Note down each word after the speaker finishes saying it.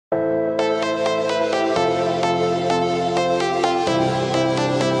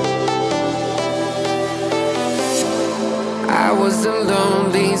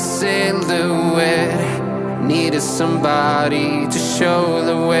silhouette. Needed somebody to show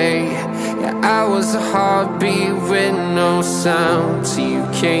the way. Yeah, I was a heartbeat with no sound till you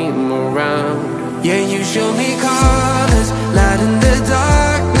came around. Yeah, you showed me colors, light in the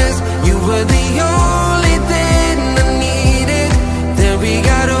darkness. You were the only thing I needed. Then we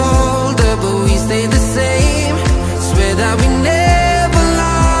got older, but we stayed the same. Swear that we never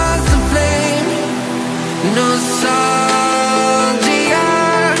lost the flame. Nostalgia,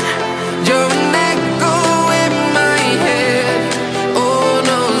 you're an echo in my head. Oh,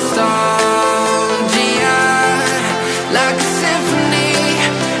 nostalgia, like a symphony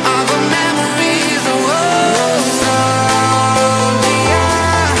of our memories. Oh, nostalgia,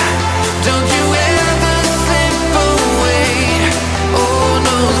 don't you ever slip away. Oh,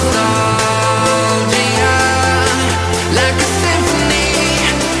 nostalgia, like a symphony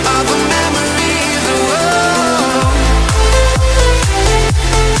of our memories. Oh,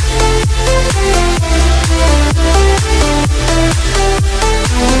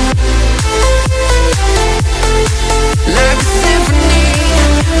 like a symphony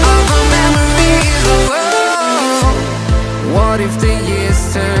of our memories. Oh, what if the years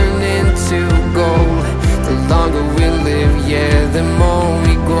turn into gold? The longer we live, yeah, the more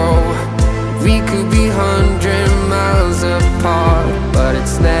we grow. We could be 100 miles apart, but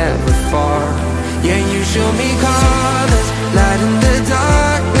it's never far. Yeah, you show me colors, light in the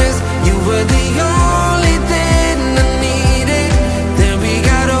darkness. You were the only thing I needed. Then we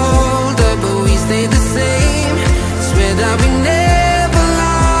got older, but we stayed the same. Swear that we never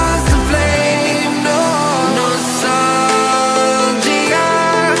lost the flame. No, nostalgia,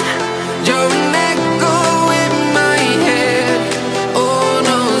 you're an echo in my head. Oh,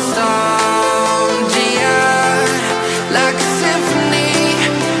 nostalgia, like a symphony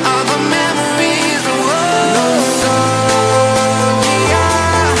of our memories. Oh, nostalgia,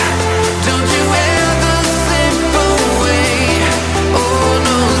 don't you ever slip away. Oh,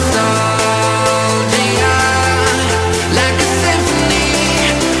 nostalgia, like a symphony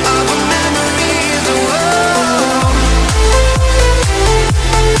of our memories. Oh,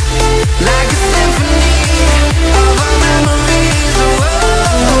 like a symphony of our memories. Oh,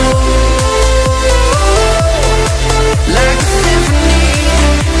 like a symphony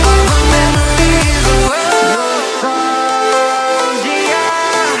of our memories. Oh, nostalgia,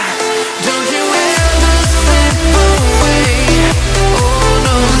 don't you ever slip away. Oh,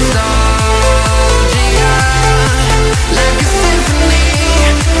 nostalgia, like a symphony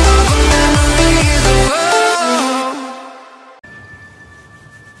of our memories. Oh,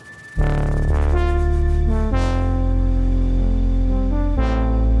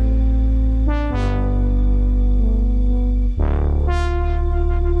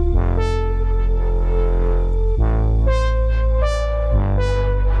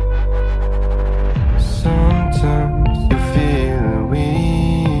 sometimes you feel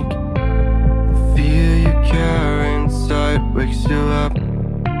weak. Feel you care inside wakes you up.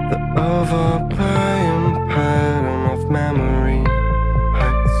 The overplaying pattern of memory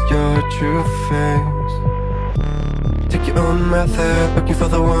hides your true face. Take your own method, looking for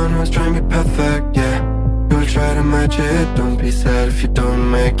the one who's trying to be perfect, yeah. You'll try to match it, don't be sad if you don't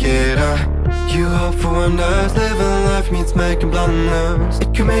make it. You hope for wonders, living life means making blunders.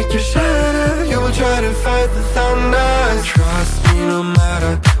 It can make you shatter, you will try to fight the thunder. Trust me no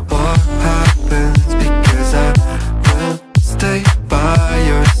matter what happens, because I will stay by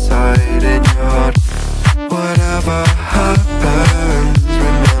your side in your heart. Whatever happens,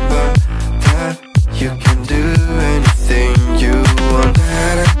 remember that you can do anything you want.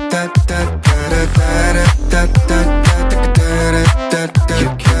 You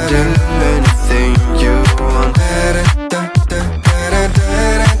can do anything you want.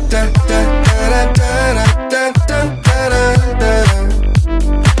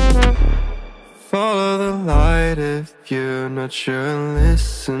 Follow the light if you're not sure.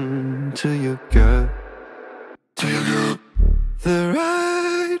 Listen to your gut. The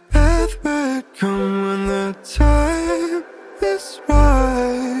right path will come when the time is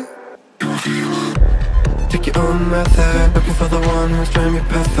right. Take your own method, looking for the one who's trying to be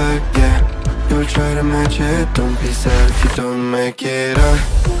perfect, yeah. You'll try to match it, don't be sad if you don't make it.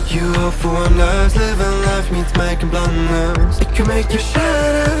 You hope for wonders, living life means making blunders. It can make you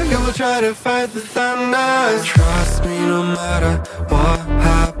shatter, you will try to fight the thunder. Trust me no matter what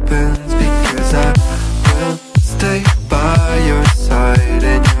happens, because I will stay by your side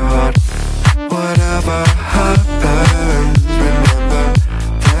in your heart. Whatever happens, remember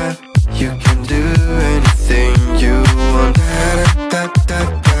that you can do anything you want.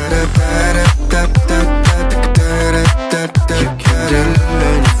 You can do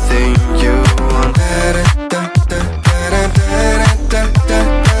anything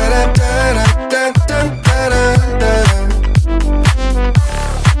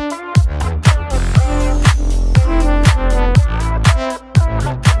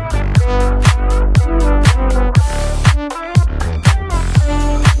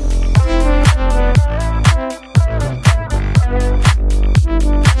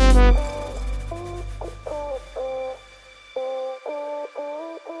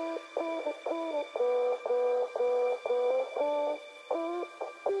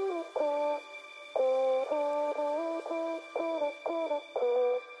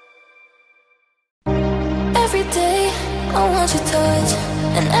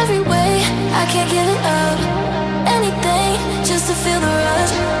every way. I can't give it up.